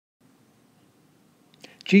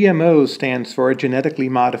GMOs stands for genetically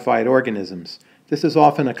modified organisms. This is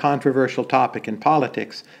often a controversial topic in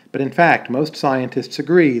politics, but in fact most scientists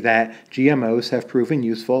agree that GMOs have proven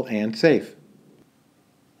useful and safe.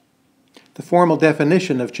 The formal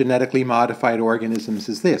definition of genetically modified organisms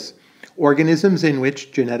is this: organisms in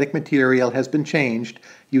which genetic material has been changed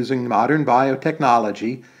using modern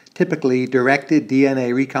biotechnology, typically directed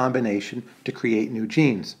DNA recombination, to create new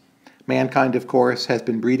genes. Mankind, of course, has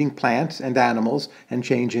been breeding plants and animals and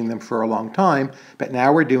changing them for a long time, but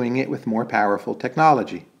now we're doing it with more powerful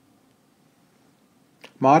technology.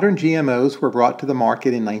 Modern GMOs were brought to the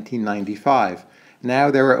market in 1995. Now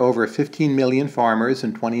there are over 15 million farmers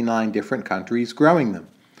in 29 different countries growing them.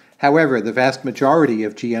 However, the vast majority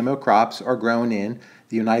of GMO crops are grown in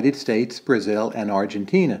the United States, Brazil, and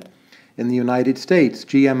Argentina. In the United States,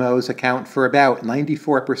 GMOs account for about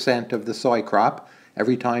 94% of the soy crop,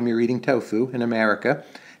 every time you're eating tofu in America,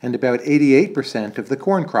 and about 88% of the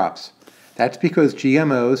corn crops. That's because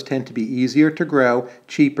GMOs tend to be easier to grow,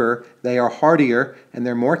 cheaper, they are hardier, and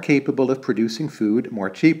they're more capable of producing food more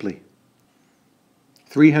cheaply.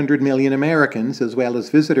 300 million Americans, as well as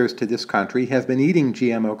visitors to this country, have been eating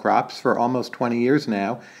GMO crops for almost 20 years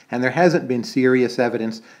now, and there hasn't been serious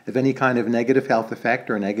evidence of any kind of negative health effect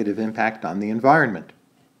or negative impact on the environment.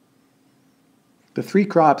 The three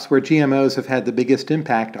crops where GMOs have had the biggest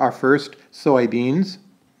impact are first soybeans,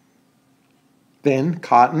 then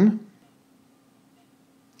cotton,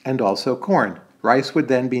 and also corn. Rice would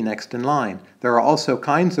then be next in line. There are also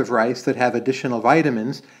kinds of rice that have additional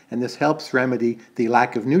vitamins, and this helps remedy the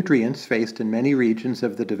lack of nutrients faced in many regions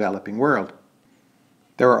of the developing world.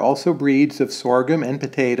 There are also breeds of sorghum and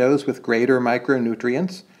potatoes with greater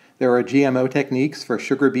micronutrients. There are GMO techniques for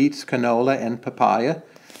sugar beets, canola, and papaya.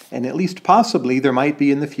 And at least possibly there might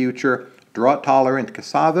be in the future drought-tolerant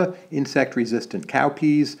cassava, insect-resistant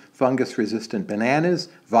cowpeas, fungus-resistant bananas,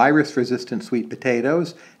 virus-resistant sweet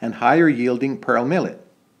potatoes, and higher-yielding pearl millet.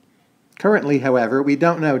 Currently, however, we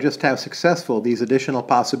don't know just how successful these additional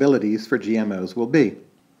possibilities for GMOs will be.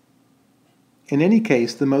 In any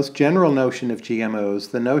case, the most general notion of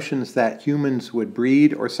GMOs, the notions that humans would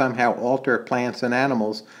breed or somehow alter plants and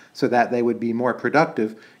animals so that they would be more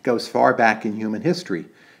productive, goes far back in human history.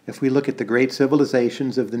 If we look at the great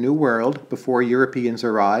civilizations of the New World before Europeans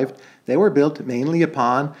arrived, they were built mainly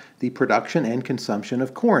upon the production and consumption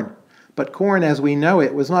of corn. But corn as we know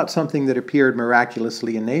it was not something that appeared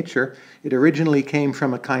miraculously in nature. It originally came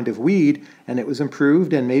from a kind of weed, and it was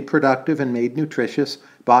improved and made productive and made nutritious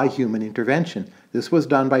by human intervention. This was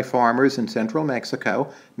done by farmers in central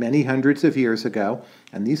Mexico many hundreds of years ago,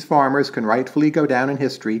 and these farmers can rightfully go down in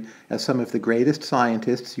history as some of the greatest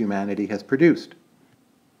scientists humanity has produced.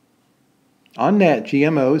 On net,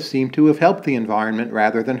 GMOs seem to have helped the environment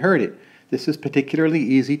rather than hurt it. This is particularly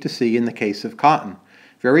easy to see in the case of cotton.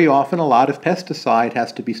 Very often a lot of pesticide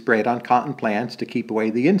has to be sprayed on cotton plants to keep away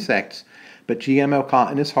the insects, but GMO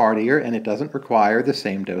cotton is hardier and it doesn't require the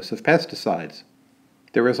same dose of pesticides.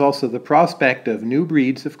 There is also the prospect of new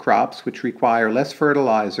breeds of crops which require less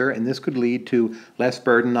fertilizer, and this could lead to less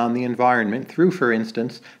burden on the environment through, for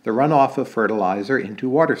instance, the runoff of fertilizer into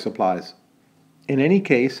water supplies. In any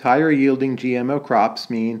case, higher-yielding GMO crops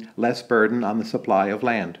mean less burden on the supply of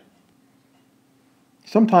land.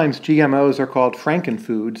 Sometimes GMOs are called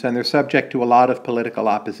frankenfoods, and they're subject to a lot of political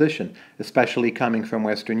opposition, especially coming from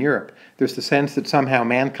Western Europe. There's the sense that somehow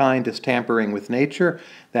mankind is tampering with nature,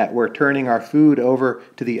 that we're turning our food over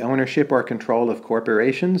to the ownership or control of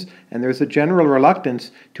corporations, and there's a general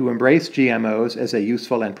reluctance to embrace GMOs as a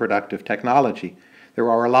useful and productive technology. There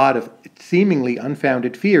are a lot of seemingly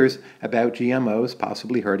unfounded fears about GMOs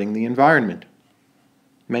possibly hurting the environment.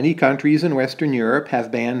 Many countries in Western Europe have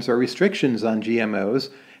bans or restrictions on GMOs,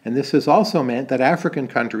 and this has also meant that African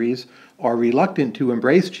countries are reluctant to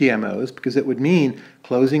embrace GMOs because it would mean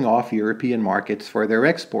closing off European markets for their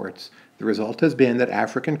exports. The result has been that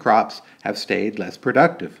African crops have stayed less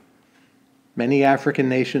productive. Many African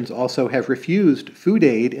nations also have refused food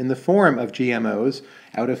aid in the form of GMOs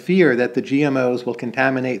out of fear that the GMOs will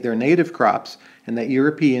contaminate their native crops and that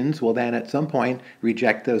Europeans will then at some point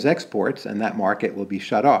reject those exports and that market will be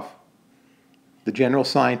shut off. The general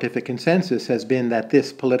scientific consensus has been that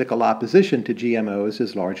this political opposition to GMOs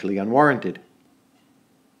is largely unwarranted.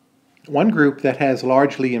 One group that has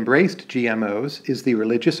largely embraced GMOs is the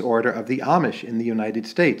religious order of the Amish in the United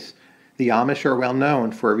States. The Amish are well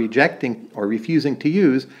known for rejecting or refusing to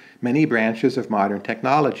use many branches of modern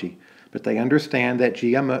technology, but they understand that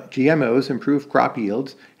GMOs improve crop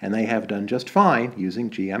yields, and they have done just fine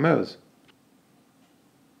using GMOs.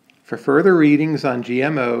 For further readings on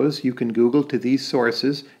GMOs, you can Google to these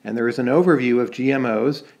sources, and there is an overview of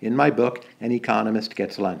GMOs in my book, An Economist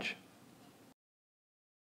Gets Lunch.